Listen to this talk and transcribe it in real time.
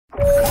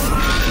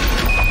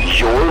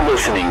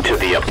listening to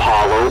the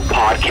Apollo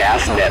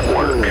Podcast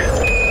Network.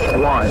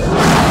 One.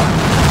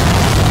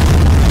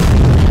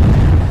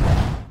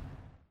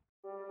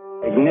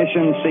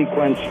 Ignition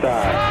sequence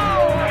start.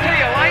 See,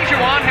 Elijah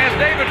has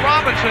David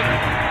Robinson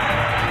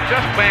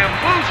just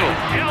bamboozled.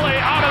 Kelly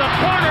out of the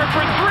corner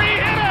for three,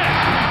 hit it!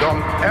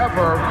 Don't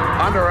ever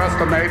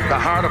underestimate the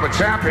heart of a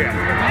champion.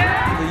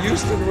 The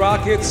Houston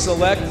Rockets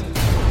select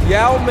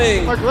Yao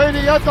Ming.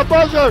 McLeany at the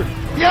buzzer.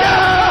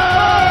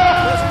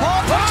 Yeah!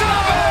 Paul puts it up.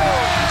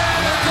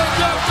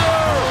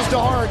 Goes to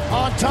Hart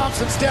on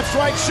Thompson, steps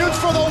right, shoots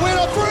for the win.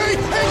 A three.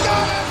 He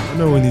got it. I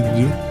know what we need to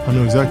do. I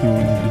know exactly what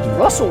we need to do.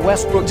 Russell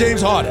Westbrook,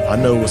 James Harden. I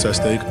know what's at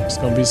stake. It's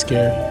gonna be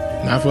scary.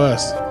 Not for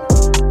us.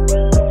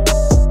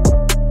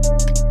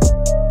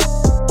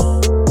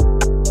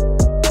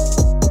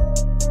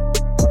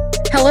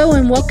 Hello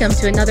and welcome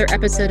to another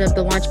episode of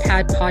the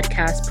Launchpad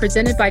Podcast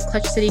presented by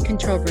Clutch City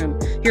Control Room,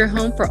 your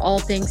home for all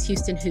things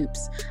Houston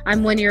Hoops.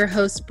 I'm one of your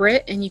hosts,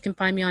 Britt, and you can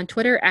find me on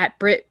Twitter at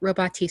Britt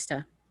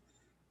Robatista.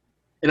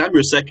 And I'm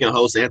your second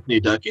host, Anthony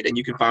Duckett, and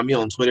you can find me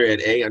on Twitter at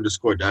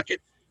 @_Duckett.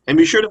 And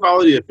be sure to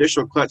follow the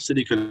official Clutch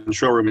City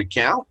Control Room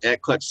account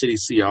at Clutch City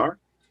CR,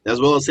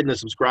 as well as hitting the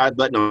subscribe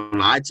button on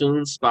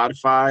iTunes,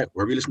 Spotify,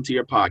 wherever you listen to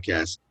your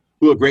podcast.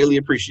 We would greatly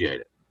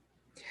appreciate it.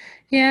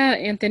 Yeah,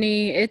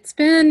 Anthony, it's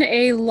been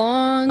a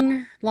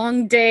long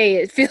day,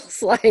 it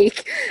feels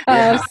like,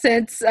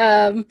 since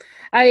I've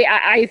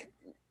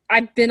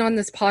been on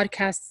this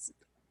podcast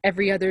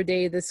every other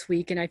day this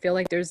week, and I feel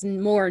like there's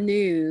more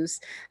news.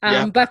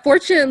 But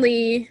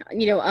fortunately,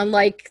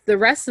 unlike the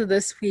rest of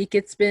this week,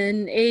 it's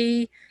been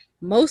a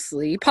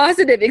mostly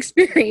positive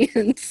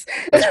experience.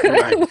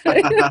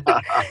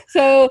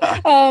 So,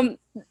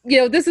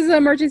 this is an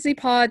emergency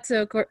pod,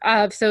 so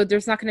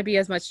there's not going to be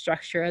as much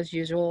structure as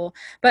usual.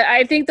 But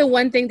I think the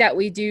one thing that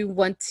we do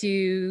want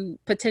to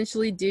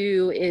potentially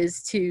do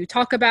is to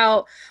talk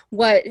about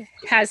what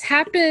has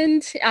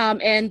happened.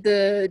 And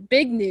the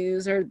big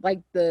news, or like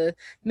the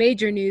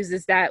major news,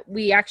 is that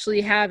we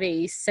actually have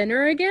a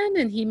center again,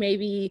 and he may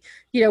be,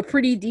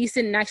 pretty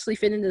decent and actually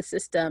fit in the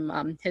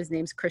system. His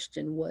name's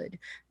Christian Wood.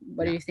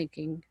 What are you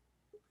thinking?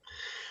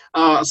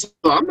 So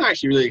I'm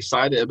actually really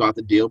excited about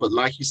the deal, but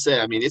like you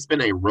said, I mean, it's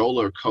been a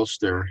roller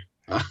coaster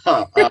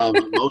of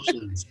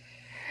emotions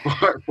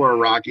for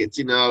Rockets.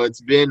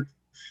 It's been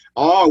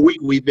all week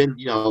we've been,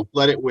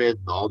 flooded with,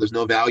 there's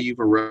no value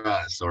for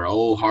us, or,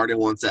 Harden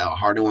wants out,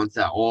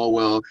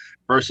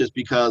 versus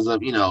because of,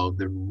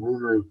 the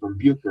rumor from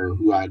Bucher,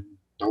 who I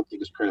don't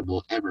think is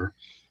credible ever,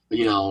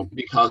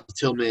 because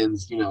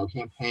Tillman's,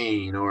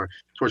 campaign or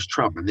towards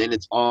Trump. And then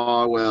it's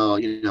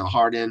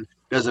Harden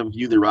doesn't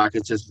view the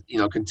Rockets as,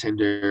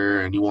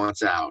 contender, and he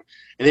wants out.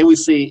 And then we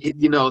see,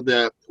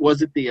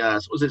 was it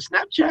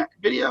Snapchat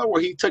video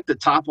where he took the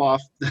top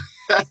off?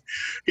 To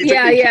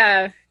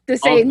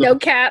say no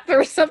cap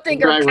or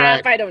something, or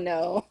cap, right. I don't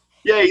know.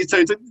 Yeah, so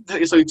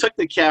he took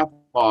the cap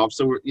off.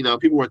 So,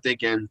 people were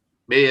thinking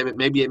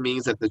maybe it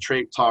means that the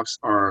trade talks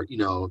are,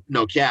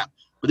 no cap.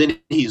 But then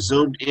he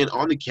zoomed in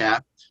on the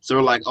cap. So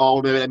we're like,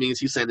 maybe that means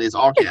he's saying it's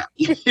all cap.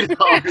 It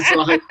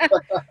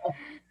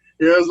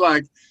was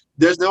like,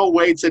 there's no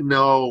way to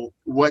know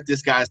what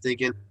this guy's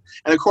thinking.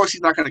 And, of course,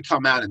 he's not going to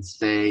come out and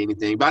say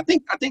anything. But I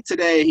think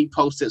today he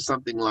posted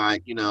something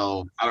like, I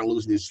don't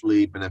lose any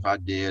sleep, and if I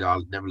did,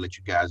 I'll never let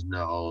you guys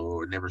know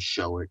or never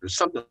show it, or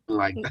something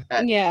like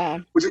that. Yeah.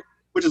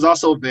 Which is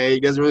also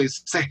vague. Doesn't really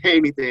say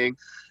anything,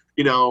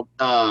 and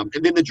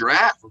then the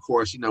draft, of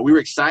course, we were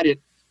excited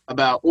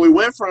about – we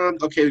went from,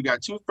 okay, we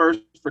got 2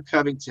 firsts for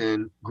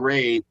Covington,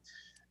 great,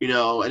 and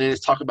then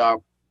it's talk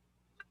about,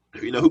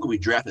 who can we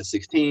draft at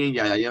 16,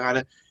 yada,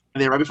 yada.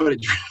 And then right before the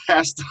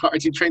draft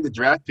starts, you trade the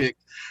draft pick.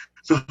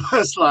 So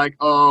it's like,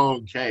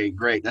 okay,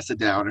 great. That's a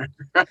downer.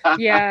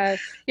 Yeah.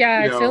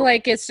 I feel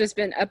like it's just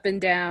been up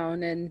and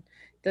down, and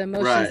the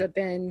emotions have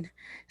been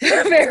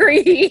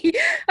very,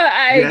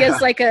 I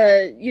guess, like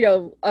a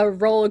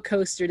roller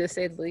coaster, to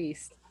say the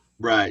least.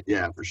 Right.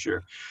 Yeah, for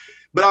sure.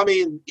 But I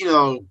mean,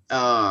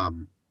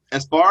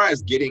 as far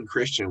as getting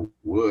Christian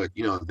Wood,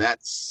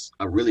 that's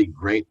a really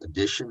great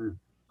addition.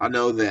 I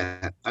know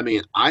that. I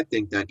mean, I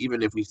think that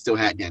even if we still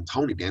had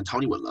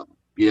D'Antoni would love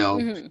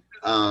him.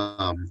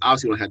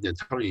 Obviously we don't have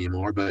D'Antoni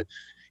anymore, but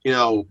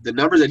the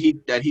numbers that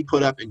he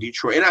put up in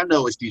Detroit, and I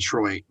know it's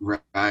Detroit,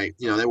 right?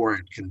 They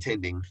weren't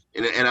contending,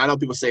 and I know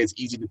people say it's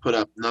easy to put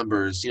up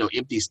numbers,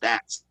 empty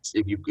stats,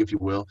 if you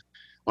will,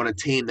 on a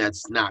team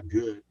that's not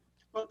good.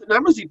 But the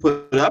numbers he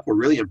put up were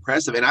really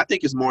impressive, and I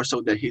think it's more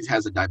so that he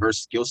has a diverse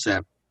skill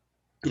set.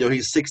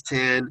 He's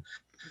 6'10".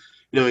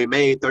 He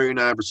made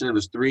 39% of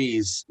his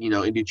threes,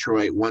 in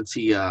Detroit once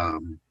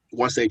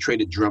they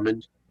traded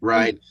Drummond,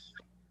 right?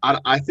 Mm-hmm.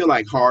 I feel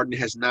like Harden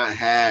has not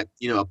had,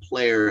 a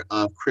player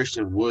of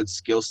Christian Wood's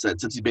skill set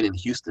since he's been in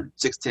Houston.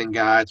 6'10"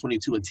 guy,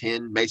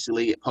 22-10,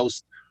 basically,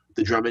 post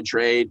the Drummond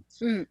trade.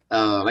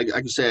 Like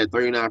you said,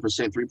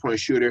 39% three-point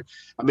shooter.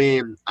 I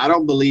mean, I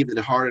don't believe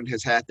that Harden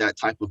has had that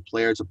type of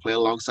player to play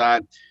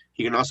alongside.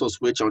 He can also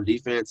switch on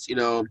defense,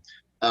 and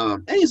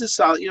he's a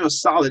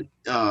solid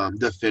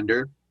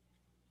defender.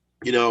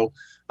 You know,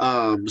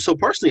 so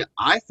personally,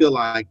 I feel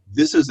like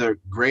this is a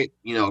great,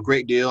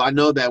 great deal. I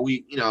know that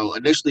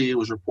initially it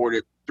was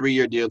reported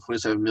 3-year deal,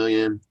 27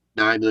 million,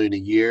 9 million a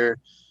year.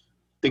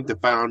 I think the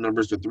final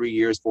numbers for 3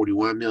 years,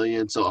 41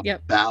 million, so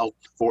about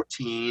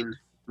 14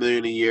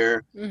 million a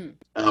year,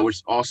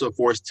 which also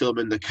forced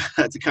Tillman to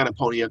kind of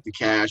pony up the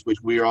cash, which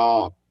we're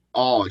all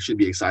should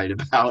be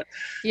excited about.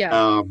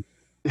 Yeah.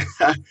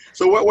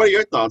 So what are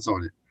your thoughts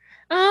on it?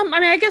 I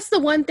mean, I guess the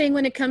one thing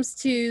when it comes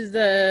to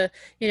the,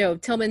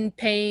 Tillman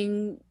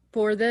paying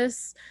for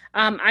this,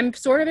 I'm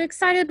sort of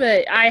excited,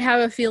 but I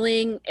have a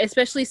feeling,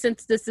 especially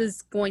since this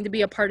is going to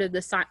be a part of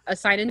the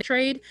sign and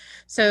trade.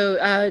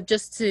 So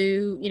just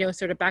to,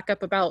 sort of back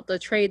up about the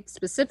trade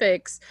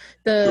specifics,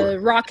 the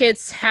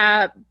Rockets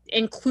have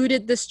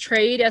included this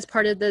trade as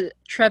part of the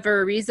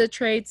Trevor Ariza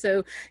trade.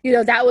 So,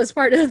 that was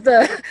part of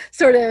the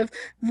sort of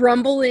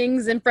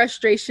rumblings and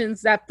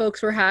frustrations that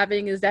folks were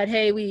having, is that,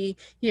 hey, we,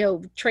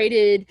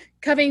 traded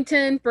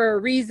Covington for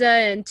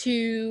Ariza and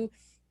 2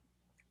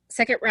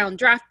 second-round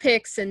draft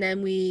picks, and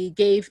then we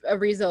gave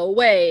Ariza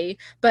away.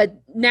 But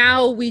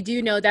now we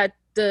do know that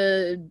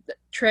the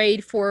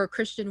trade for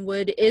Christian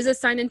Wood is a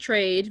sign and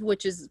trade,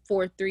 which is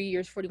for 3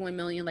 years, 41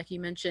 million, like you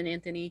mentioned,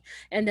 Anthony.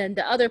 And then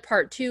the other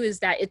part too is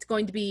that it's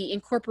going to be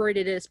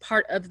incorporated as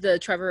part of the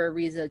Trevor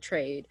Ariza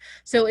trade.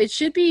 So it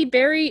should be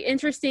very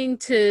interesting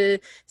to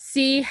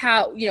see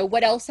how,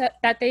 what else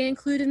that they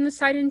include in the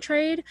sign and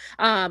trade.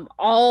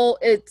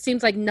 It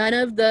seems like none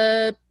of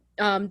the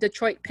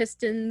Detroit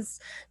Pistons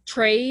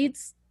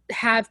trades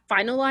have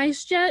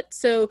finalized yet,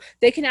 so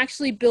they can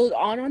actually build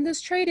on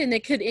this trade, and they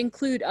could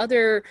include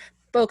other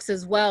folks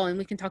as well, and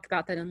we can talk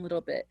about that in a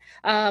little bit.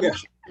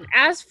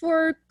 As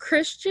for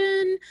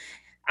Christian,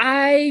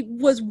 I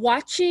was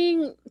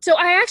watching, so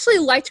I actually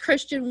liked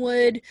Christian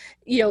Wood,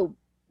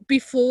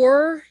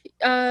 before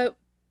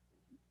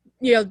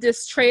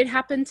this trade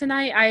happened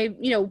tonight. I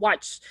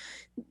watched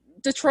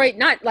Detroit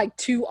not like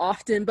too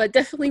often, but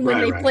definitely when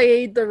they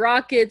played the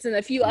Rockets and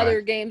a few other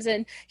games.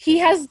 And he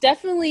has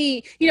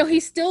definitely,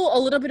 he's still a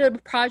little bit of a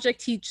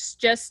project. He's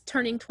just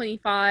turning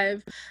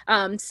 25.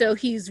 So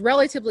he's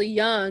relatively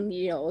young,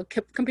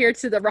 compared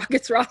to the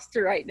Rockets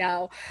roster right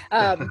now.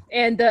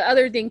 And the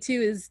other thing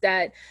too is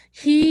that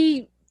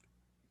he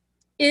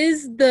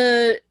is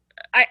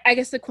I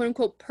guess the quote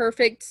unquote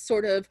perfect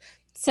sort of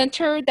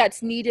center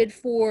that's needed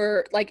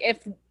for, like,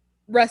 if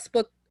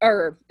Russell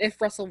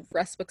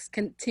Westbrook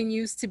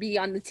continues to be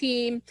on the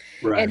team,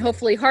 and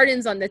hopefully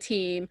Harden's on the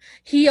team,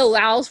 he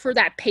allows for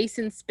that pace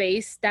and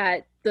space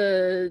that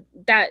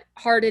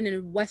Harden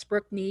and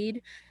Westbrook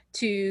need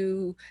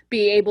to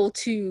be able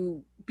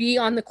to be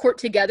on the court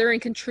together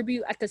and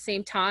contribute at the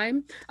same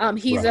time.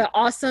 He's an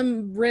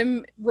awesome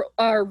rim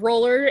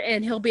roller,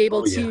 and he'll be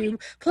able to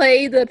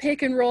play the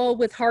pick and roll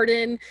with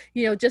Harden,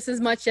 just as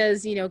much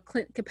as,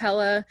 Clint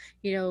Capella,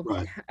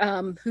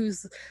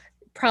 who's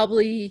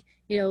probably,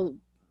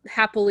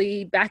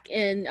 happily back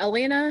in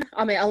Atlanta.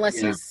 I mean, unless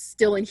he's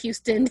still in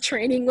Houston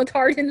training with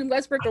Harden and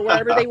Westbrook or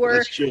wherever they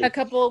were a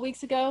couple of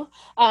weeks ago.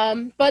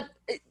 But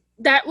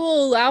that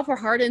will allow for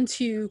Harden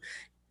to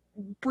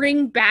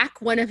bring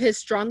back one of his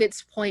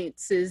strongest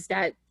points, is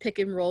that pick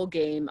and roll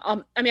game.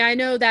 I mean, I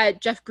know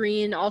that Jeff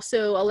Green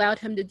also allowed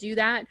him to do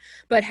that,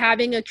 but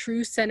having a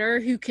true center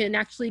who can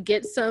actually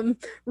get some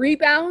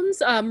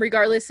rebounds,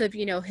 regardless of,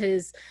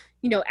 his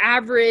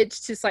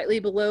average to slightly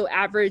below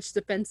average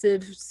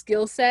defensive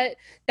skill set,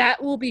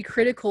 that will be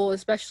critical,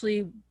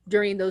 especially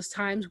during those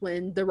times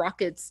when the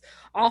Rockets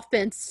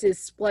offense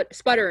is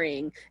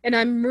sputtering. And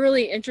I'm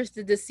really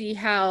interested to see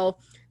how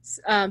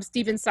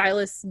Stephen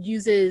Silas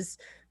uses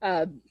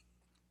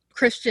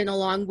Christian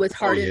along with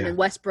Harden and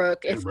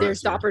Westbrook, if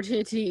there's the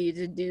opportunity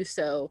to do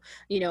so.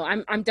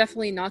 I'm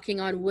definitely knocking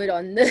on wood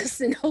on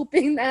this and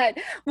hoping that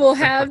we'll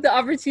have the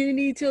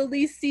opportunity to at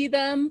least see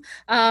them,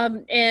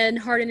 and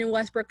Harden and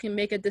Westbrook can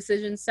make a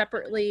decision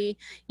separately,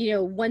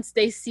 once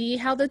they see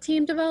how the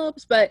team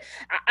develops. But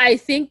I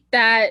think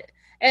that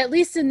at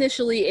least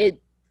initially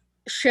it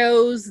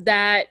shows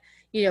that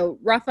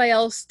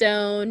Rafael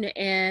Stone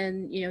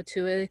and,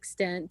 to an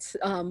extent,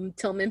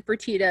 Tillman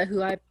Fertitta,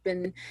 who I've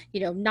been,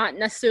 not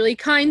necessarily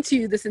kind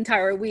to this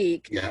entire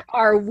week,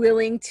 are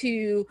willing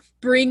to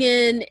bring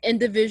in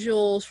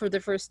individuals for the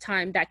first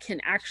time that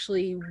can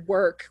actually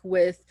work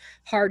with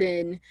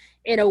Harden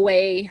in a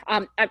way.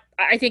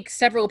 I think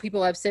several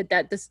people have said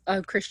that this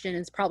Christian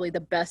is probably the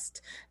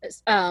best,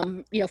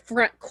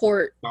 front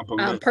court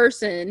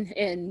person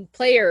and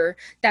player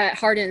that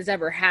Harden has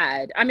ever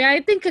had. I mean,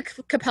 I think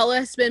Capella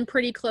has been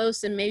pretty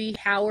close, and maybe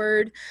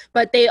Howard,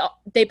 but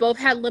they both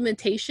had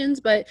limitations.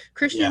 But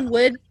Christian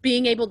Wood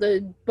being able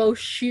to both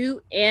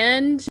shoot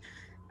and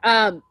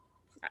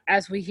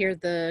as we hear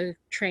the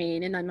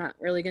train, and I'm not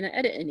really going to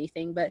edit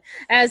anything, but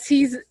as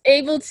he's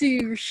able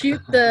to shoot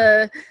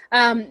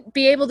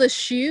be able to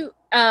shoot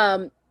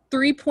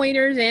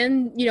 3-pointers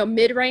and,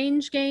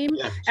 mid-range game,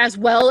 Yeah. as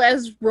well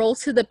as roll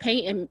to the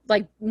paint and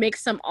like make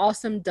some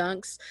awesome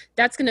dunks.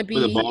 That's going to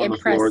With the be ball on the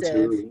floor,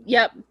 impressive. too.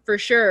 Yep, for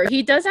sure.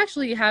 He does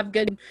actually have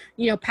good,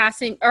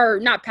 passing, or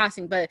not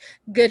passing, but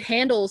good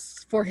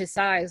handles for his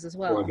size as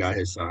well. For a guy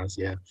his size,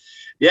 yeah.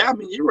 Yeah, I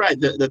mean, you're right.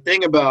 The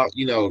thing about,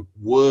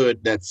 Wood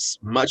that's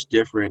much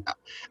different.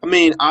 I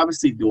mean,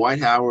 obviously, Dwight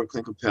Howard,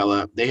 Clint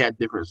Capella, they're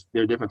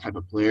different type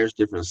of players,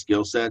 different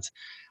skill sets.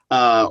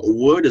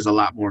 Wood is a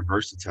lot more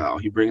versatile.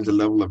 He brings a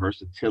level of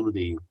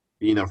versatility,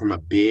 from a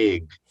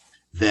big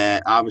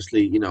that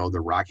obviously,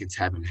 the Rockets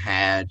haven't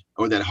had,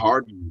 or that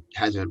Harden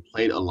hasn't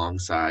played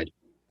alongside,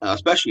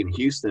 especially in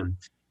Houston.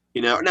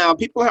 Now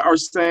people are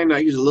saying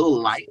that he's a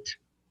little light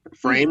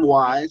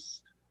frame-wise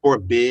or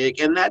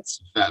big, and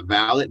that's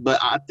valid, but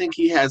I think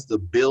he has the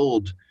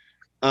build.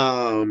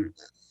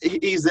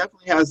 He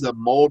definitely has the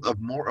mold of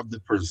more of the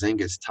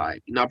Porzingis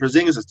type. Now,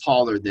 Porzingis is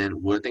taller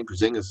than Wood. I think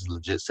Porzingis is a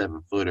legit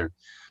 7-footer.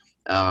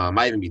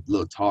 Might even be a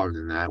little taller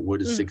than that.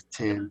 Wood is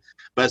 6'10".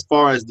 But as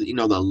far as the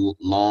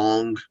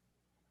long,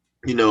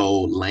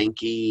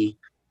 lanky,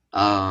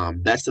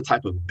 that's the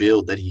type of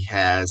build that he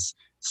has.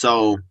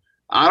 So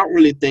I don't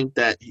really think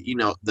that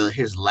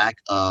his lack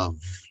of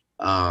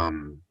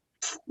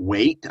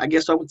weight, I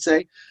guess I would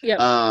say,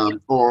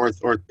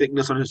 or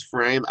thickness on his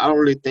frame, I don't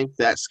really think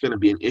that's going to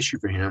be an issue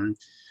for him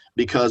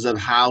because of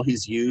how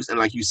he's used, and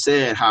like you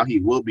said, how he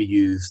will be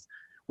used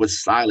with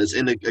Silas.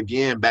 And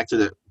again, back to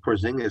the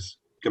Porzingis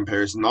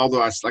comparison, although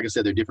like I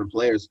said, they're different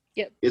players.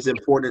 Yep. It's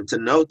important to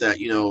note that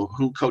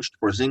who coached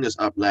Porzingis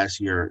up last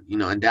year,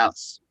 in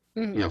Dallas,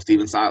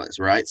 Steven Silas,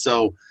 right?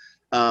 So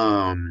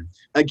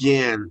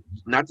again,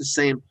 not the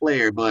same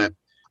player, but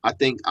I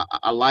think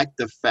I like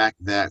the fact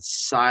that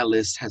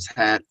Silas has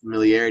had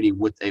familiarity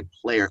with a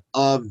player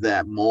of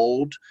that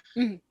mold.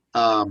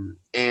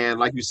 And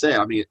like you said,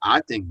 I mean,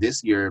 I think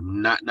this year,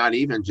 not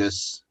even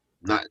just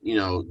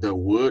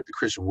the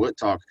Christian Wood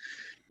talk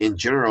in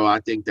general, I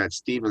think that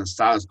Steven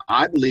Silas,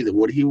 I believe that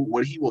what he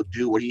will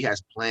do, what he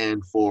has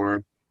planned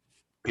for,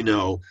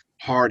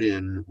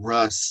 Harden,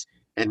 Russ,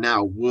 and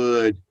now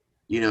Wood,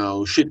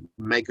 should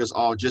make us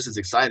all just as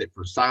excited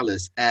for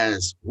Silas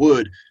as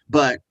Wood.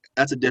 But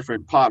that's a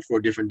different pot for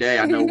a different day.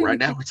 I know right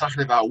now we're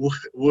talking about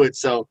Wood.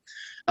 So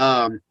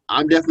I'm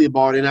definitely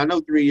bought in. I know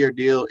 3-year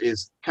deal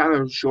is kind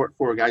of short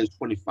for a guy who's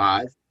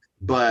 25,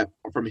 but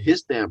from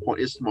his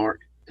standpoint, it's smart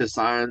to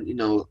sign,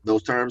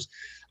 those terms.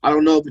 I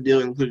don't know if the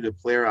deal included a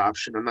player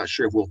option. I'm not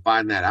sure if we'll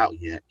find that out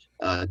yet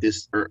at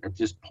this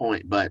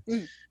point. But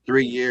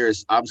 3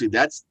 years, obviously,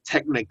 that's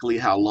technically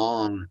how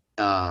long.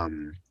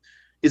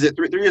 Is it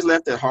 3 years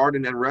left that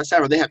Harden and Russ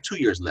have, or they have 2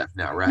 years left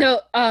now, right? No,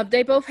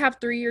 they both have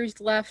 3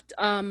 years left.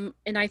 And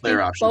I think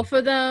both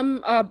of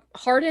them,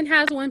 Harden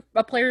has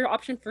a player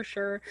option for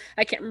sure.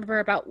 I can't remember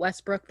about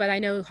Westbrook, but I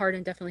know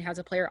Harden definitely has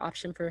a player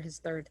option for his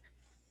third.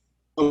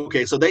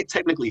 Okay, so they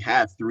technically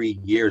have 3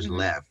 years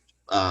left.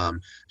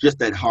 Just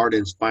that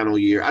Harden's final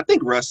year. I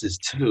think Russ is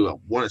too, I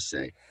want to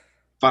say.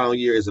 Final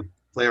year is a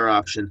player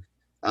option.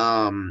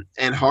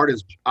 And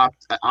Harden's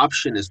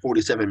option is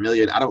 $47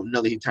 million. I don't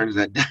know that he turns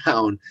that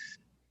down.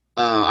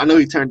 I know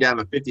he turned down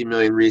a $50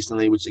 million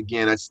recently, which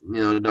again, that's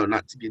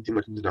not to get too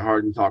much into the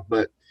Harden talk,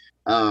 but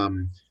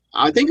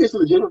I think it's a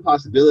legitimate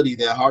possibility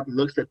that Harden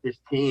looks at this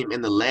team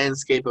in the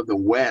landscape of the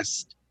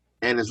West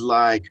and is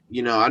like,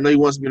 I know he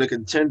wants to be a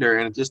contender,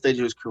 and at this stage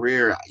of his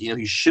career,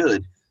 he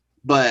should,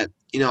 but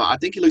I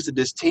think he looks at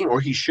this team, or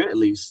he should at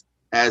least,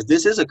 as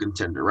this is a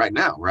contender right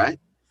now, right?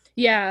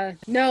 Yeah,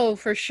 no,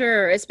 for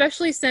sure.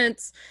 Especially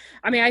since,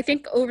 I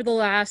think over the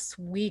last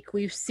week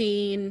we've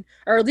seen,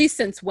 or at least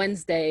since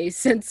Wednesday,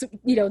 since,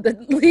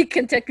 the league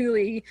can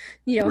technically,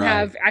 Right.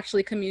 have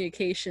actually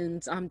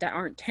communications that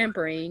aren't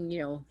tampering,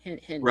 hint,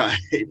 hint, Right.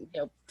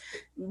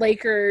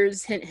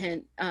 Lakers, hint,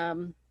 hint,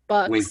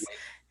 Bucks, Wink.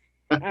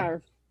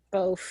 or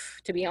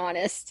both, to be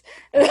honest.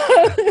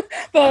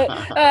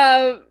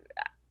 But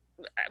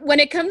when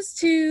it comes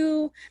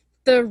to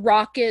the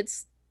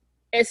Rockets,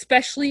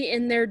 especially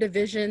in their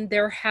division,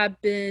 there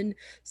have been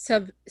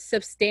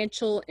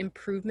substantial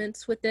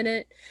improvements within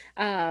it.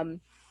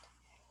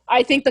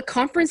 I think the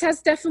conference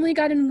has definitely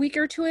gotten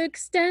weaker to an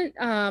extent.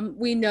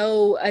 We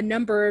know a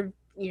number of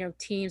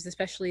teams,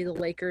 especially the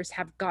Lakers,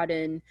 have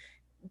gotten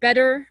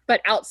better, but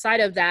outside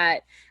of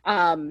that,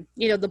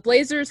 the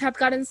Blazers have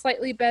gotten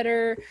slightly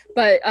better.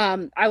 But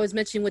I was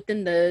mentioning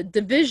within the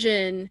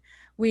division,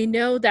 we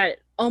know that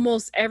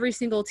almost every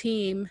single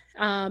team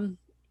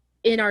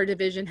in our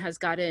division has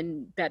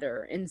gotten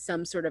better in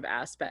some sort of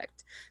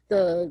aspect.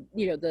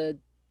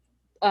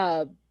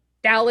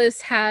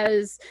 Dallas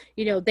has,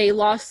 they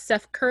lost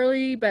Steph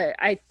Curry, but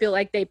I feel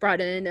like they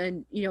brought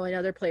in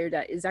another player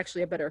that is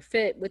actually a better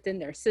fit within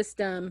their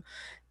system.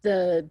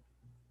 The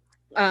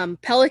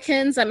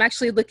Pelicans, I'm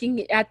actually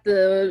looking at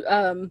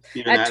the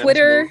at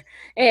Twitter,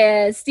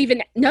 and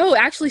Steven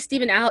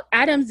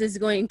Adams is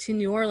going to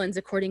New Orleans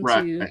according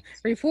to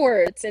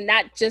reports, and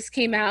that just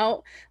came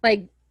out.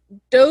 Like,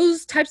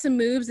 those types of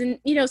moves, and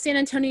San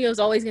Antonio is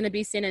always going to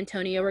be San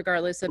Antonio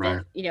regardless of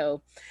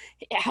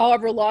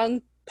however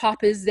long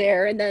Pop is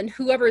there, and then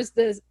whoever is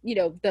the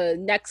the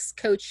next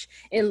coach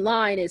in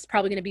line is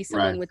probably going to be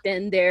someone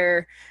within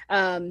their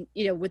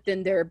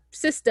within their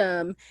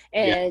system,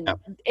 and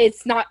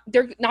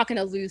they're not going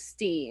to lose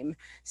steam.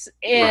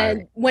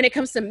 And when it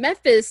comes to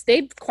Memphis,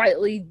 they've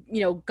quietly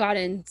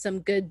gotten some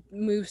good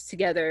moves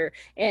together,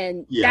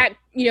 and that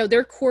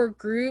their core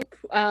group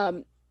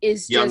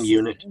is young just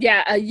unit.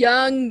 a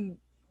young,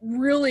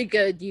 really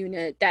good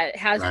unit that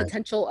has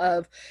potential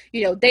of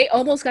they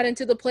almost got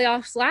into the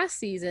playoffs last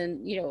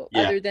season,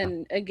 other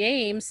than a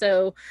game.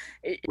 So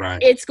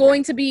it's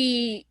going to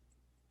be,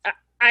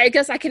 I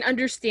guess I can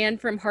understand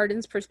from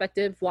Harden's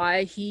perspective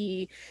why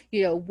he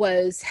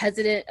was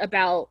hesitant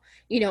about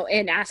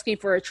and asking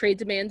for a trade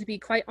demand, to be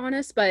quite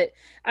honest. But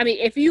I mean,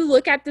 if you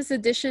look at this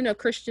addition of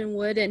Christian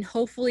Wood, and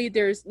hopefully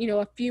there's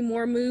a few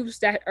more moves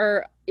that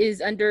is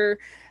under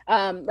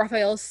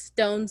Rafael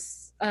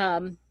Stone's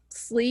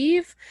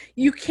sleeve,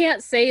 you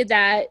can't say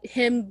that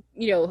him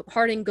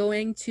Harden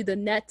going to the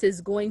Nets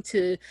is going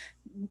to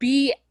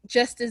be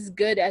just as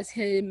good as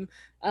him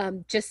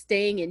just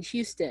staying in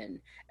Houston,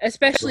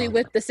 especially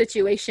with the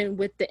situation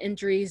with the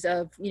injuries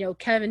of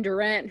Kevin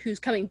Durant, who's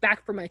coming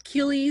back from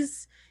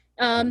Achilles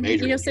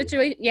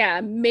situation.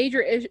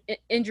 Major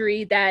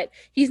injury that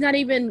he's not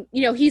even,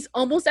 he's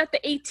almost at the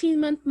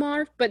 18-month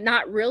mark, but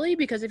not really,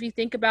 because if you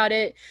think about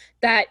it,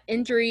 that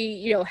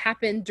injury,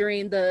 happened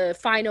during the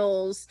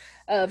finals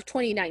of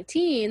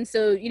 2019.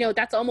 So,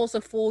 that's almost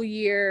a full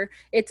year.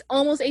 It's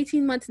almost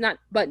 18 months,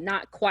 but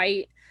not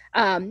quite.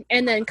 And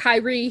then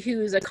Kyrie,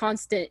 who's a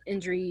constant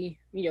injury,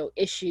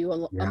 issue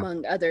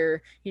among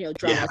other,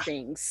 drama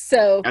things.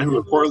 So, and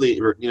who reportedly,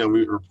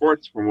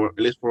 reports from at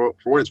least for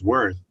what it's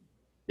worth,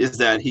 is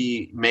that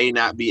he may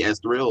not be as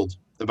thrilled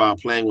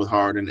about playing with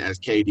Harden as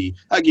KD.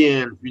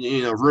 Again,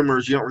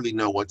 rumors, you don't really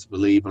know what to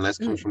believe unless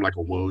it comes from like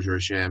a Woj or a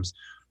Shams.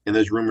 And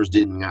those rumors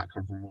did not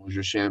come from Woj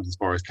or Shams as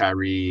far as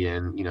Kyrie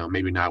and,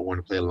 maybe not want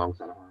to play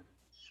alongside Harden.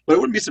 But it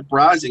wouldn't be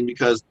surprising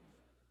because,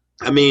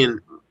 I mean,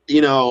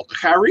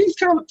 Kyrie's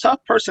kind of a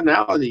tough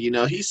personality.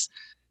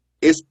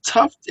 It's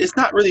tough. It's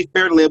not really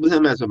fair to label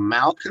him as a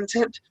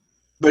malcontent,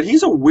 but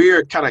he's a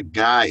weird kind of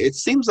guy. It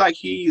seems like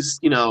he's,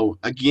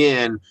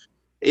 again,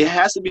 it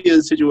has to be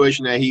a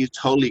situation that he's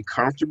totally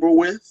comfortable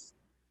with.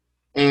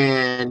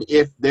 And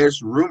if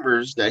there's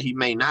rumors that he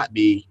may not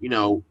be,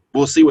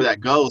 we'll see where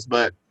that goes.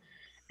 But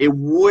it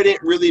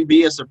wouldn't really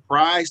be a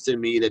surprise to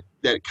me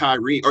that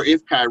Kyrie, or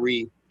if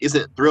Kyrie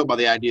isn't thrilled by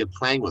the idea of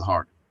playing with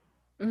Harden.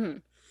 Mm-hmm.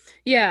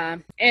 Yeah.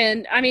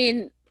 And I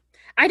mean,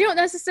 I don't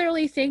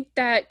necessarily think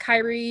that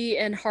Kyrie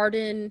and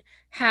Harden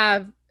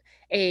have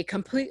a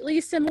completely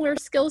similar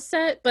skill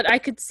set, but I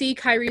could see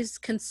Kyrie's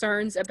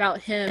concerns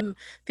about him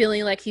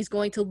feeling like he's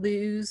going to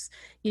lose,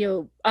 he's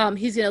going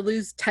to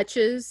lose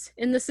touches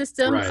in the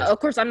system. Of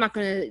course, I'm not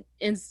going to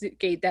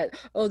instigate that,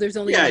 there's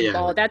only one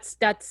ball. That's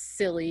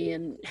silly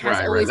and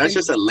has always That's been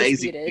just a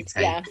lazy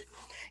disputed.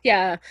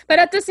 Yeah. But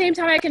at the same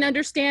time, I can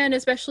understand,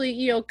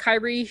 especially,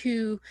 Kyrie,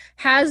 who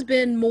has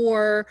been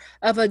more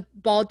of a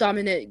ball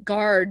dominant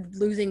guard,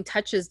 losing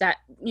touches that,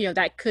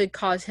 that could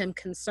cause him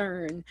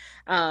concern.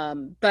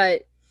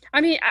 But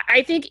I mean,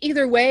 I think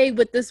either way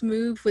with this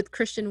move with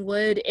Christian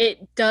Wood,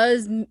 it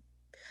does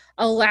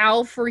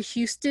allow for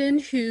Houston,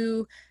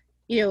 who,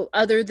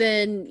 other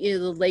than, the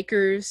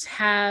Lakers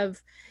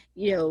have,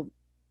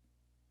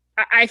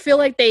 I feel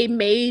like they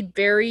made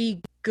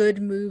very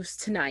good moves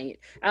tonight.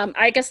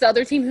 I guess the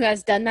other team who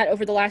has done that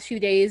over the last few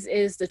days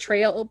is the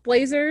Trail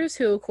Blazers,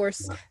 who of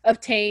course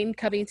obtained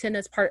Covington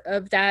as part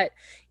of that,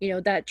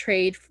 that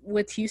trade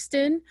with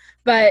Houston.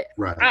 But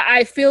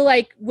I feel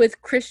like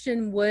with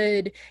Christian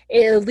Wood,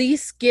 it at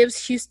least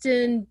gives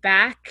Houston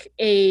back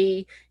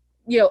a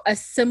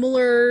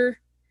similarly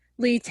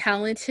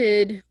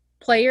talented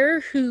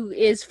player who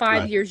is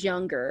 5 years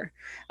younger.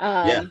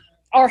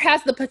 Or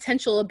has the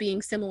potential of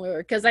being similar,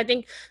 because I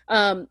think,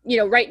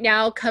 right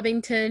now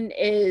Covington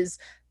is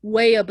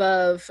way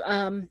above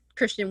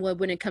Christian Wood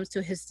when it comes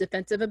to his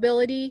defensive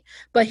ability,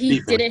 but he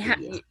didn't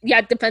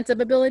have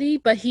defensive ability,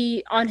 but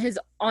he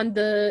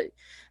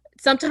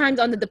sometimes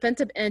on the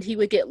defensive end he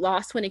would get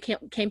lost when it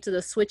came to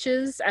the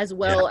switches, as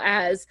well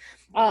as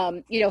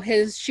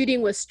his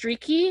shooting was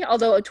streaky,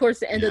 although towards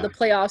the end of the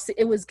playoffs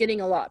it was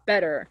getting a lot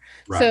better.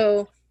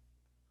 So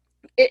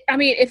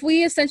if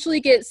we essentially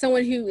get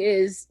someone who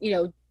is,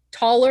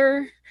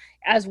 taller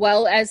as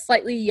well as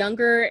slightly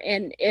younger,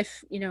 and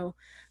if,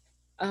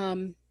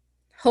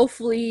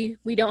 hopefully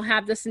we don't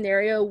have the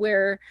scenario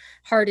where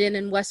Harden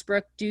and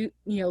Westbrook do,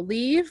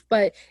 leave,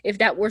 but if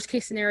that worst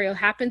case scenario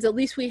happens, at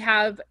least we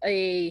have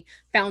a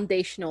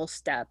foundational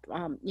step,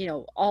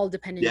 all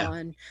depending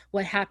on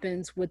what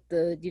happens with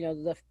the,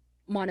 the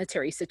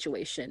monetary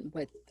situation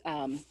with,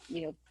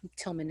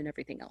 Tillman and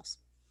everything else.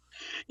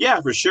 Yeah,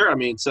 for sure. I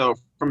mean, so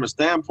from a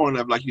standpoint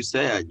of, like you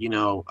said,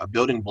 a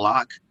building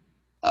block,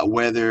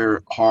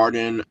 whether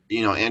Harden,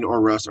 and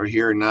or Russ are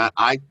here or not,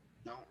 I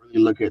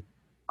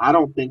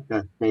don't think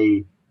that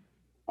they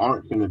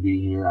aren't going to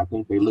be here. I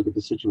think they look at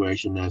the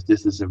situation as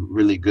this is a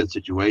really good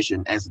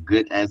situation, as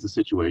good as the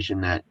situation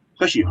that,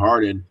 especially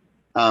Harden,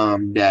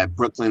 that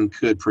Brooklyn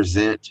could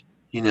present.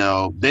 You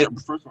know, they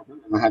first of all, they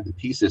don't have the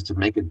pieces to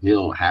make a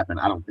deal happen.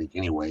 I don't think,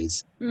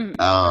 anyways.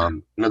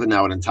 Nothing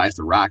that would entice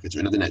the Rockets,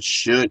 or nothing that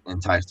should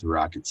entice the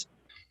Rockets.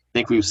 I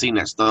think we've seen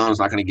that Stone's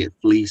not going to get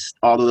fleeced.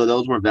 Although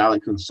those were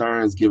valid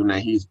concerns, given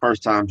that he's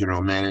first-time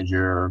general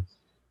manager.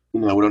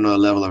 You know, we don't know the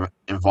level of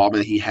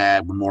involvement he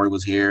had when Morey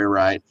was here,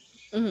 right?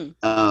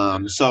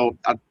 So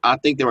I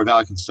think there were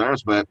valid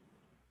concerns, but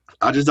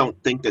I just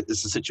don't think that this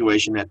is a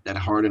situation that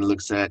Harden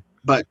looks at.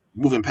 But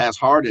moving past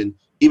Harden,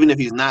 even if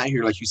he's not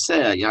here, like you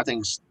said, I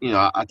think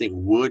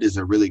Wood is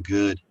a really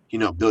good,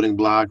 building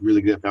block,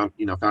 really good,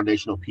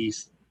 foundational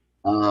piece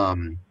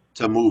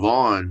to move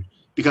on.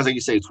 Because, like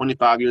you say,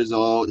 25 years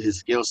old, his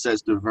skill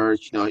set's diverse.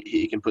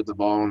 He can put the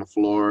ball on the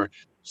floor.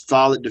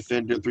 Solid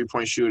defender,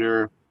 three-point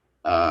shooter,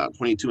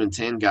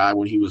 22-10 guy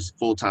when he was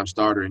full-time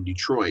starter in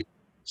Detroit.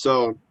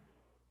 So,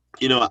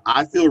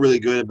 I feel really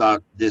good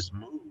about this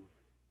move.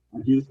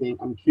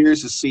 I'm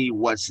curious to see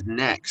what's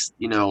next,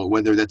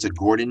 whether that's a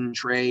Gordon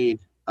trade.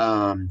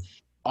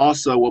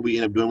 Also, what we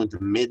end up doing with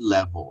the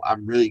mid-level.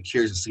 I'm really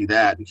curious to see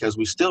that because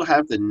we still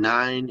have the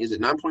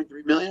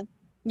 9.3 million?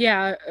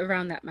 Yeah,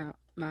 around that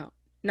amount.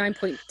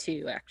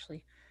 9.2,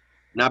 actually.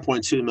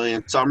 9.2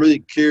 million. So I'm really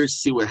curious to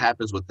see what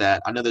happens with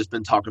that. I know there's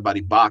been talk about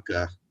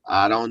Ibaka.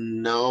 I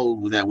don't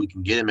know that we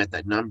can get him at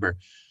that number.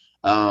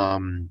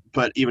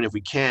 But even if we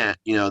can't,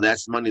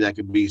 that's money that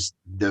could be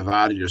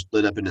divided or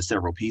split up into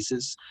several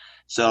pieces.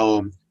 So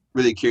I'm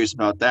really curious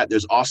about that.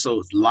 There's also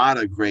a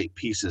lot of great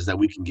pieces that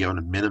we can get on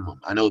a minimum.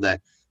 I know that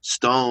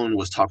Stone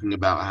was talking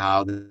about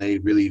how they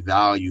really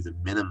value the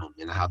minimum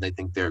and how they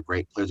think there are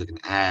great players that can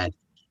add.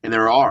 And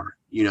there are,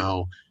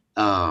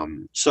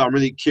 so I'm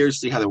really curious to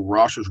see how the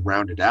roster's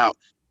rounded out.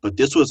 But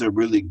this was a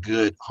really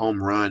good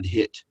home run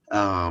hit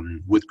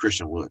with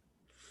Christian Wood.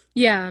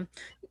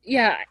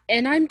 Yeah,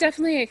 and I'm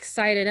definitely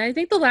excited. I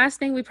think the last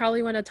thing we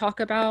probably want to talk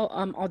about,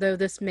 although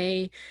this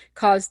may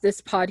cause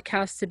this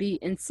podcast to be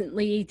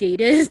instantly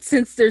dated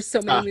since there's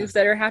so many moves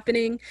that are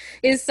happening,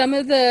 is some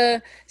of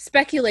the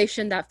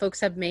speculation that folks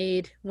have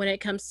made when it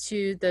comes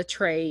to the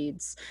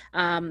trades.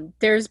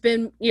 There's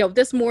been,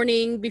 this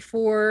morning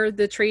before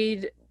the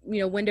trade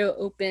window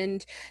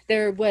opened,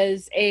 there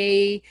was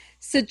a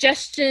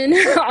suggestion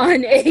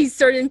on a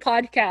certain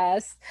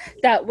podcast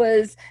that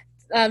was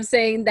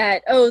saying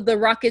that, the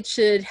Rockets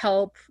should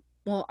help.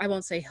 Well, I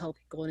won't say help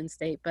Golden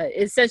State, but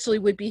essentially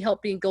would be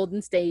helping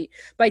Golden State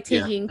by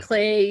taking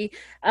Clay,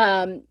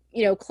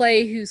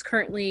 Clay, who's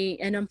currently,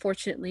 and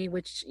unfortunately,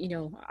 which,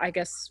 I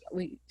guess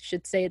we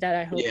should say that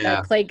I hope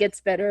that Clay gets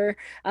better,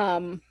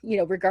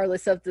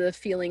 regardless of the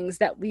feelings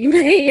that we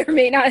may or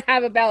may not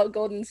have about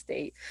Golden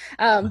State.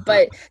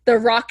 But the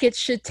Rockets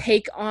should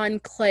take on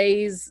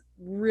Clay's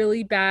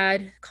really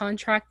bad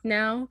contract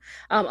now,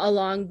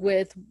 along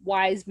with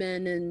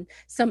Wiseman and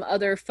some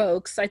other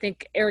folks. I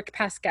think Eric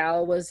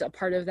Pascal was a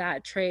part of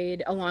that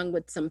trade, along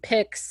with some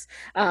picks,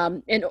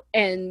 and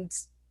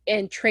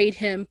trade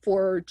him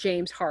for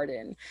James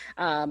Harden.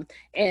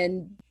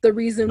 And the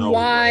reason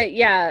why,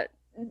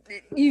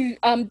 you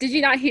did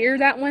you not hear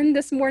that one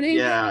this morning?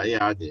 Yeah,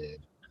 I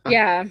did.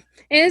 Yeah, and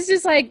it's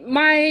just like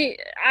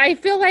I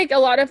feel like a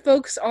lot of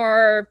folks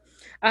are.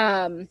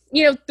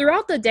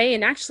 Throughout the day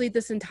and actually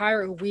this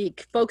entire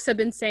week, folks have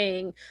been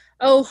saying,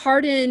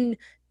 Harden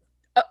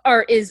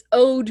is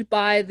owed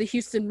by the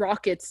Houston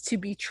Rockets to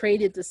be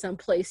traded to some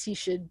place he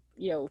should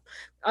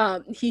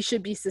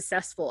be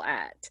successful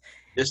at.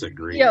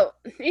 Disagree.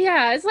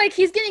 It's like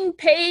he's getting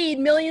paid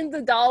millions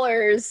of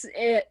dollars.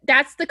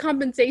 That's the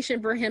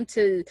compensation for him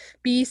to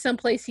be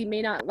someplace he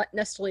may not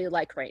necessarily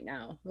like right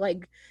now.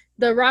 Like,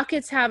 the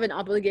Rockets have an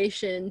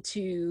obligation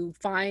to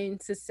find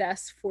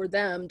success for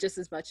them just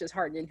as much as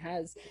Harden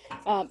has,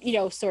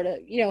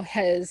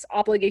 has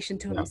obligation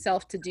to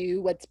himself to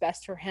do what's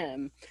best for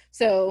him.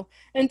 So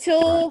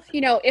until,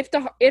 if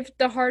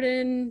the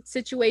Harden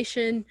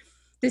situation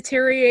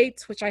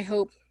deteriorates, which I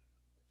hope,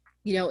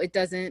 it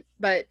doesn't,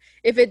 but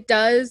if it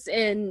does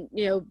and,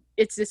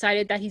 it's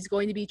decided that he's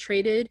going to be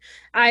traded,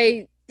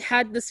 I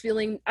had this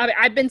feeling,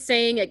 I've been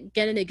saying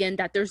again and again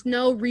that there's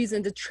no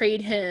reason to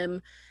trade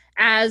him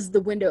as the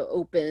window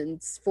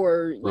opens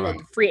for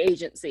free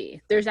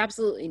agency. There's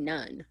absolutely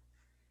none.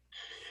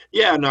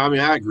 Yeah, no, I mean,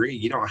 I agree.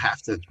 You don't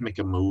have to make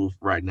a move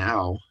right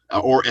now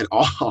or at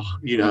all.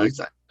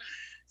 It's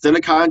in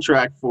a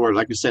contract for,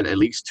 like you said, at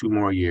least 2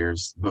 more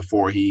years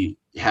before he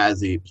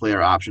has a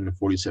player option of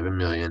 $47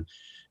 million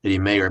that he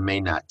may or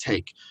may not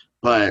take.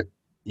 But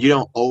you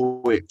don't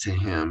owe it to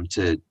him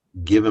to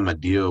give him a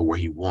deal where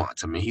he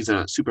wants. I mean, he's in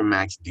a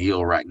supermax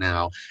deal right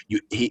now.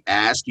 He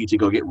asked you to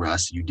go get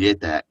Russ. You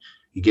did that.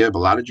 You gave up a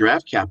lot of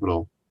draft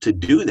capital to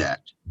do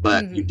that,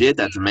 but you did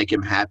that to make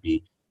him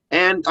happy.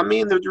 And, I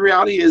mean, the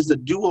reality is the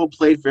duo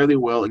played fairly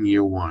well in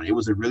year one. It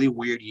was a really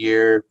weird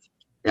year.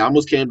 It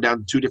almost came down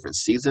to 2 different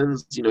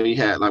seasons. You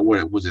had, like,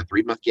 what was it,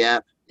 3-month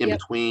gap in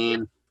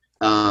between,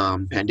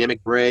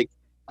 pandemic break.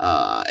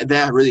 And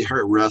that really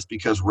hurt Russ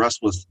because Russ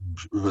was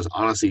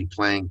honestly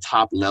playing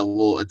top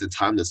level at the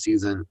time the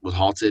season was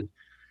halted.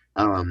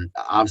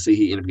 Obviously,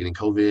 he ended up getting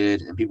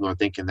COVID, and people are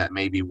thinking that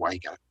maybe why he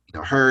got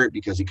hurt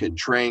because he couldn't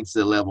train to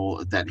the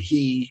level that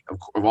he,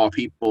 of all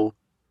people,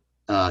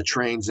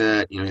 trains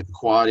at. He had the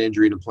quad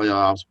injury in the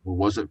playoffs,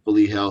 wasn't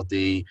fully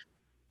healthy.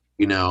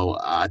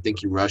 I think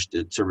he rushed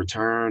it to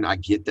return. I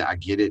get that. I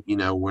get it.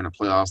 We're in the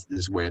playoffs. This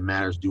is where it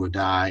matters, do or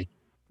die.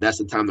 That's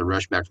the time to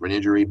rush back from an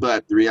injury.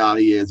 But the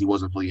reality is he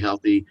wasn't fully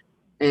healthy.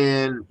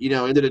 And,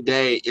 end of the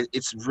day,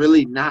 it's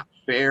really not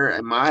fair,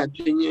 in my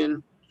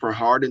opinion, for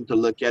Harden to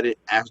look at it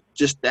as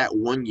just that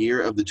 1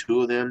 year of the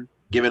two of them,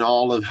 given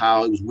all of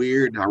how it was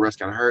weird and how Russ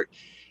got hurt,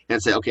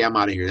 and say, okay, I'm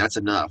out of here. That's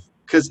enough.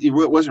 Because it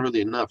wasn't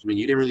really enough. I mean,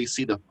 you didn't really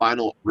see the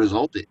final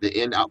result,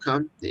 the end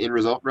outcome, the end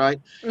result, right?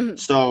 Mm-hmm.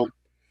 So,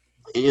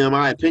 in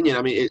my opinion,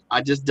 I mean,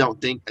 I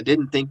don't think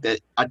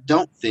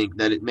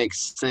that it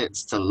makes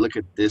sense to look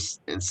at this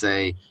and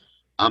say,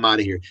 I'm out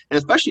of here. And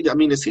especially, I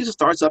mean, the season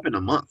starts up in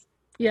a month.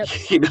 Yep.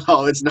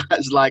 It's not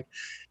just like,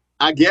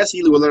 I guess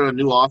he will learn a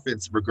new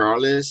offense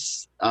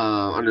regardless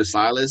under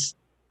Silas.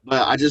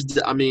 But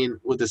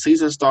with the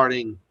season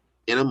starting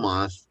in a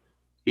month,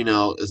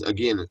 is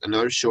again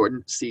another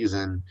shortened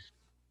season.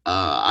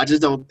 I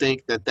just don't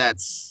think that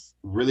that's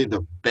really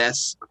the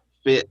best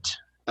fit,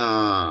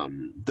 at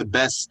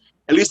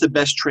least the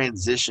best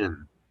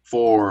transition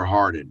for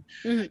Harden.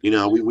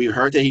 Mm-hmm. We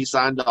heard that he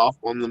signed off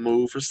on the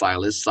move for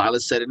Silas.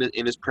 Silas said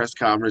in his press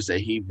conference that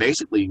he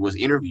basically was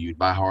interviewed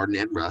by Harden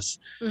and Russ.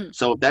 Mm-hmm.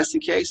 So if that's the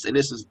case, and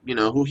this is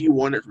who he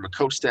wanted from a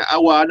coach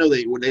standpoint. I know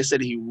that when they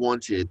said he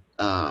wanted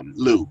Ty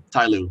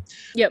Lue.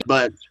 Yep.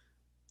 But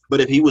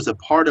if he was a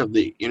part of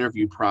the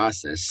interview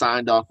process,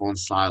 signed off on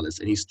Silas,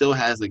 and he still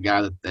has the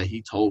guy that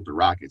he told the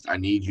Rockets, I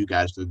need you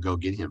guys to go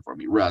get him for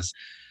me, Russ,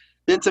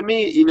 then to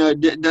me,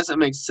 it doesn't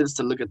make sense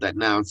to look at that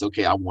now and say,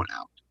 okay, I want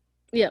out.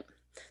 Yep.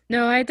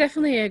 No, I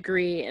definitely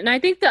agree. And I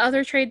think the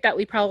other trade that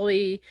we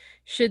probably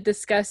should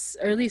discuss,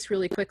 or at least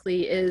really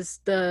quickly, is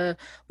the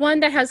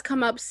one that has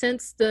come up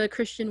since the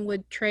Christian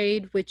Wood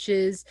trade, which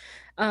is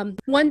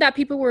one that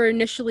people were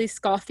initially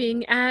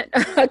scoffing at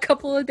a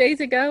couple of days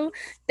ago.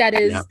 That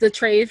is the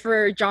trade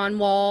for John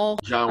Wall.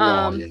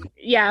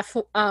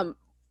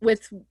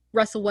 With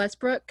Russell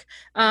Westbrook.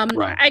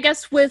 Right. I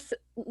guess with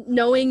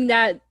knowing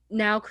that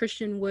now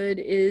Christian Wood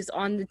is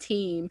on the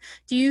team,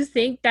 do you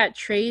think that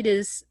trade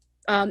is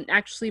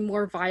actually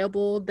more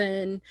viable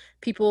than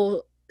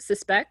people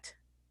suspect?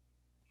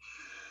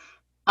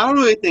 I don't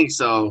really think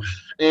so.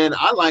 And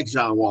I like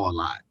John Wall a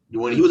lot.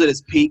 When he was at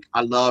his peak,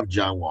 I loved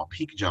John Wall,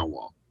 peak John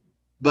Wall.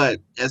 But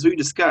as we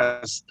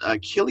discussed,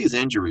 Achilles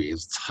injury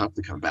is tough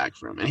to come back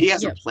from. And he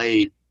hasn't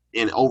played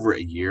in over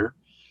a year.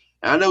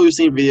 And I know we've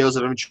seen videos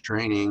of him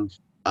training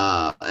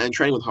and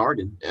training with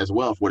Harden as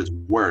well, for what it's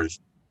worth.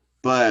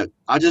 But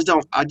I just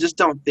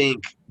don't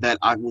think that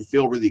I would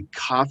feel really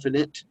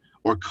confident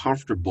or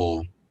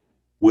comfortable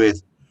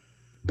with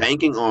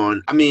banking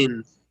on. I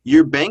mean,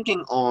 you're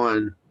banking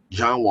on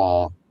John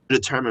Wall to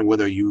determine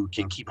whether you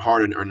can keep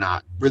Harden or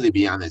not, really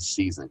beyond this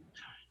season.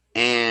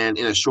 And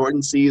in a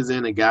shortened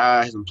season, a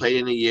guy hasn't played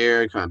in a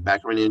year, coming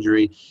back from an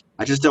injury.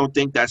 I just don't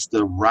think that's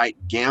the right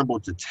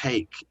gamble to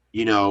take.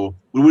 We don't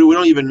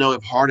even know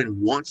if Harden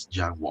wants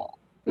John Wall,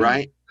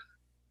 right?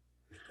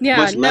 Yeah,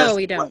 much less no,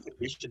 we don't. what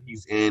condition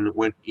he's in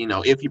when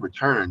if he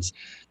returns.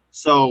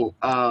 So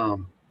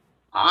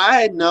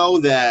I know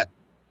that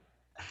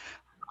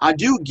I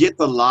do get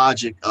the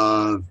logic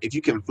of if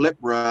you can flip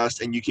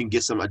Russ and you can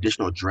get some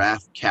additional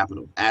draft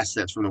capital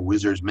assets from the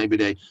Wizards.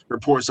 Maybe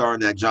reports are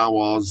that John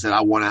Wall said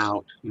I want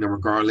out,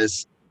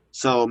 regardless.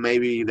 So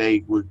maybe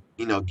they would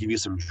give you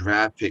some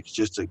draft picks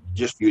just for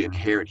you to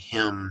inherit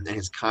him and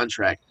his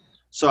contract.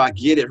 So I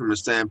get it from a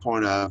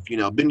standpoint of,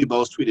 Ben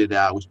DuBose tweeted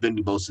out, which Ben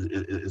DuBose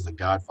is the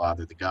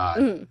godfather, the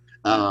god.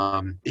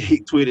 He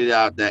tweeted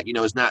out that,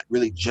 it's not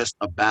really just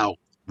about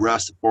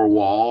Russ for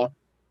Wall.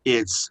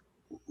 It's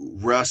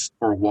Russ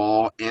for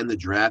Wall and the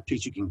draft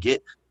picks you can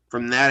get.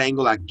 From that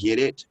angle, I get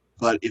it.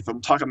 But if I'm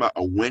talking about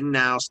a win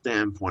now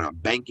standpoint,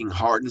 of banking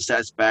Harden's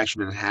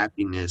satisfaction and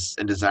happiness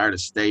and desire to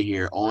stay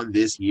here on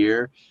this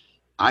year,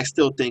 I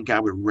still think I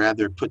would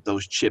rather put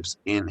those chips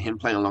in him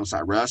playing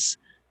alongside Russ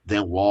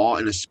than Wall,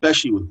 and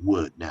especially with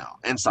Wood now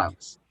and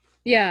Silas.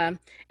 Yeah.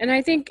 And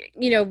I think,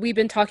 we've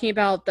been talking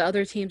about the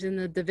other teams in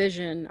the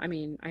division. I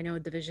mean, I know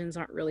divisions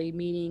aren't really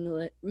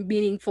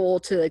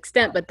meaningful to the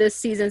extent, but this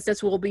season,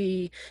 since we'll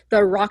be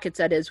the Rockets,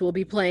 will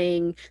be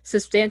playing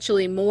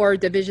substantially more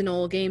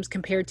divisional games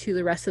compared to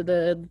the rest of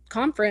the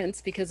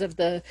conference because of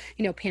the,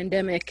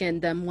 pandemic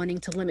and them wanting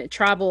to limit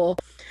travel.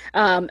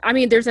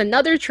 There's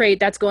another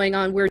trade that's going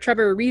on where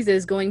Trevor Ariza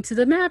is going to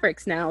the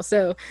Mavericks now.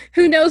 So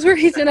who knows where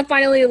he's going to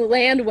finally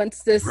land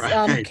once this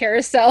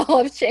carousel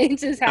of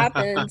changes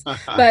happens.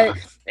 But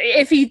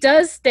if he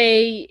does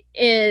stay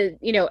in,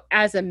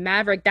 as a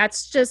Maverick,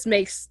 that's just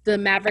makes the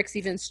Mavericks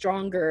even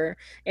stronger.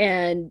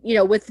 And,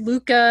 with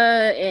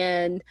Luka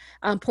and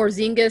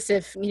Porzingis,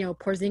 if,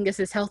 Porzingis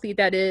is healthy,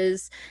 that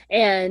is,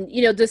 and,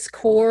 this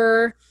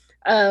core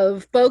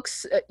of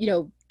folks,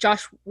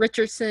 Josh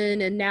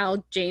Richardson and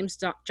now James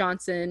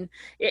Johnson,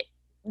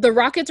 the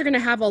Rockets are going to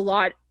have a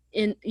lot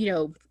in,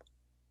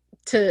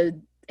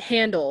 to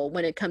handle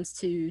when it comes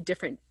to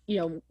different,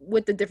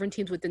 with the different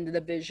teams within the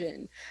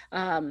division.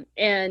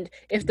 And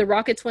if the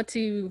Rockets want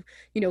to,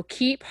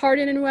 keep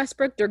Harden and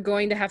Westbrook, they're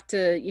going to have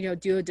to,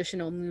 do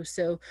additional moves.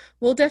 So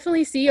we'll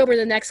definitely see over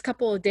the next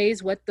couple of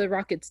days what the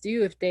Rockets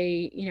do. If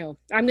they,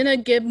 I'm going to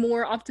give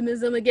more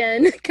optimism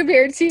again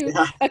compared to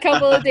a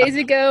couple of days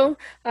ago,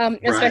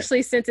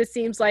 especially since it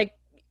seems like,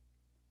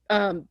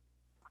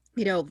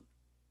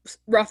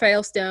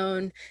 Rafael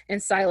Stone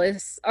and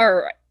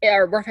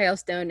Rafael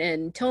Stone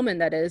and Tillman,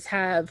 that is,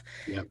 have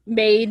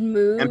made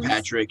moves. And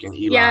Patrick and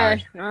Eli. Yeah,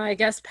 I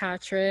guess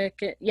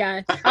Patrick.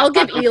 Yeah, I'll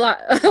give Eli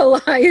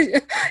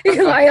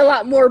a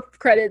lot more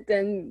credit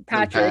than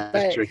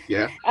Patrick.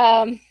 Yeah.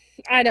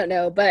 I don't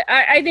know, but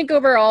I think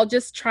overall,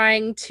 just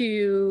trying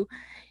to,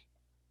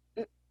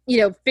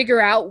 figure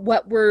out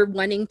what we're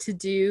wanting to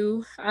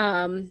do.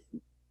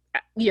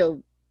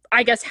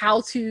 I guess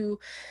how to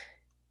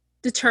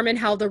determine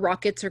how the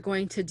Rockets are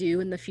going to do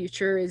in the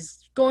future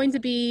is going to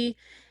be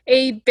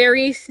a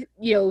very,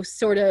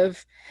 sort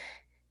of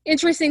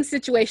interesting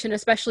situation,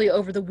 especially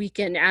over the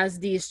weekend as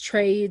these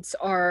trades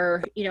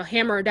are,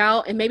 hammered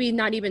out, and maybe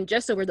not even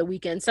just over the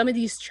weekend. Some of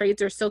these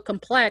trades are so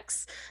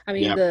complex. I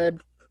mean, the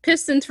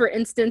Pistons, for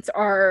instance,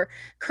 are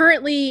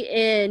currently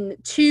in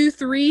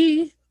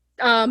 2-3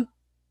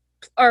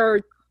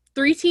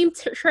 three-team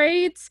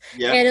trades,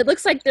 and it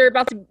looks like they're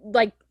about to,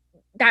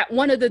 that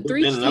one of the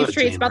three-team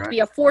trades about to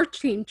be a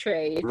 4-team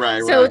trade.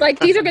 So,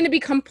 these are going to be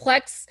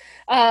complex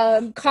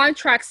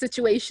contract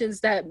situations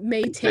that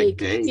may take,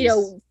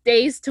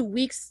 days to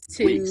weeks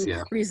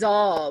to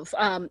resolve.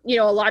 A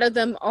lot of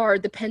them are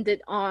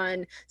dependent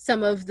on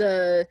some of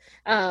the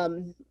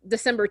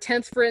December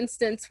 10th, for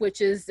instance,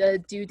 which is a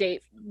due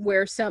date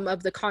where some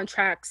of the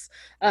contracts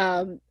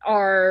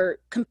are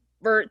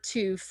convert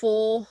to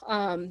full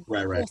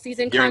full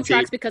season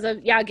contracts because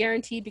of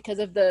guaranteed because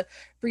of the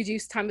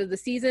reduced time of the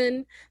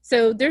season.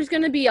 So there's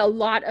going to be a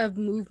lot of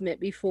movement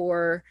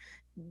before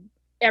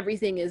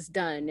everything is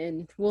done,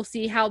 and we'll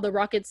see how the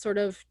Rockets sort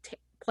of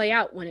play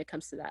out when it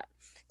comes to that.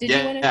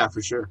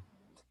 For sure.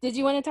 Did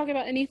you want to talk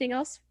about anything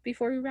else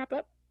before we wrap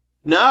up?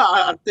 No,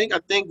 I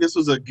think this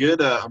was a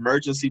good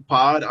emergency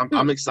pod.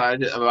 I'm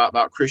excited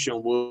about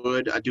Christian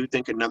Wood. I do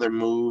think another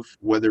move,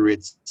 whether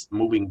it's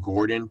moving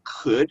Gordon,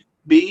 could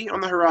be on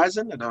the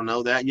horizon. I don't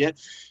know that yet,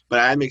 but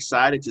I'm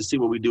excited to see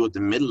what we do at the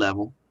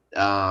mid-level,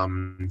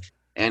 and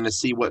to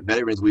see what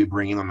veterans we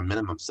bring in on the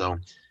minimum. So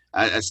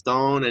as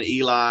Stone and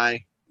Eli,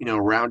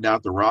 round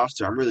out the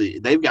roster,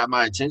 they've got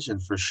my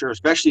attention for sure,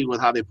 especially with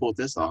how they pulled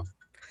this off.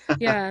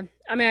 Yeah.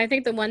 I mean, I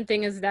think the one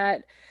thing is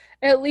that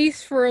at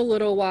least for a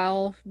little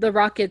while, the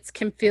Rockets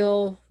can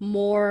feel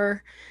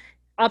more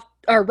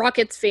or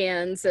Rockets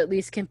fans at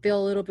least can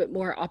feel a little bit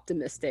more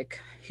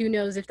optimistic. Who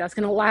knows if that's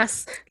going to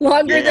last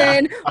longer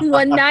than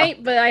one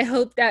night, but I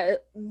hope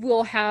that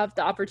we'll have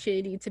the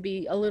opportunity to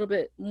be a little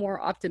bit more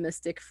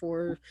optimistic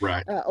for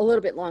a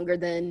little bit longer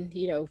than,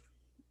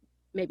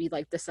 maybe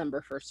like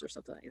December 1st or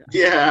something like that.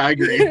 Yeah, I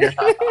agree.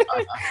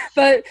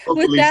 But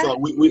hopefully with that, so.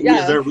 We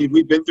deserve,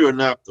 we've been through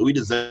enough. We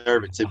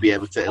deserve it to be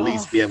able to at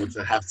least be able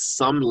to have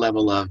some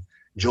level of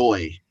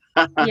joy.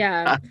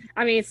 Yeah,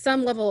 I mean,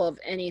 some level of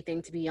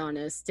anything, to be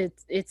honest.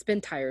 It's been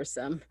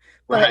tiresome,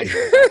 but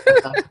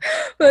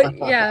but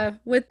yeah,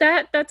 with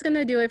that, that's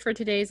gonna do it for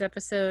today's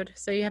episode.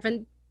 So you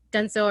haven't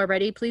done so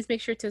already, please make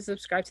sure to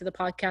subscribe to the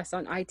podcast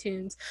on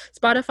iTunes,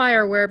 Spotify,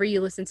 or wherever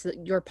you listen to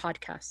your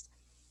podcast.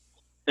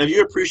 If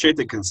you appreciate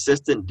the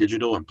consistent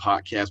digital and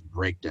podcast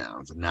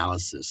breakdowns,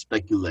 analysis,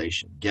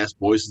 speculation, guest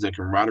voices, and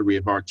camaraderie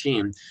of our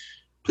team,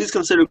 please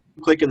consider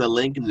clicking the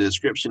link in the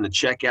description to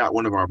check out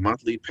one of our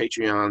monthly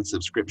Patreon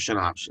subscription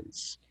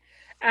options.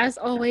 As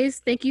always,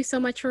 thank you so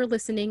much for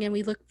listening, and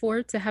we look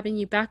forward to having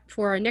you back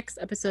for our next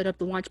episode of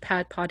the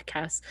Launchpad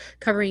podcast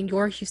covering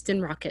your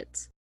Houston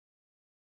Rockets.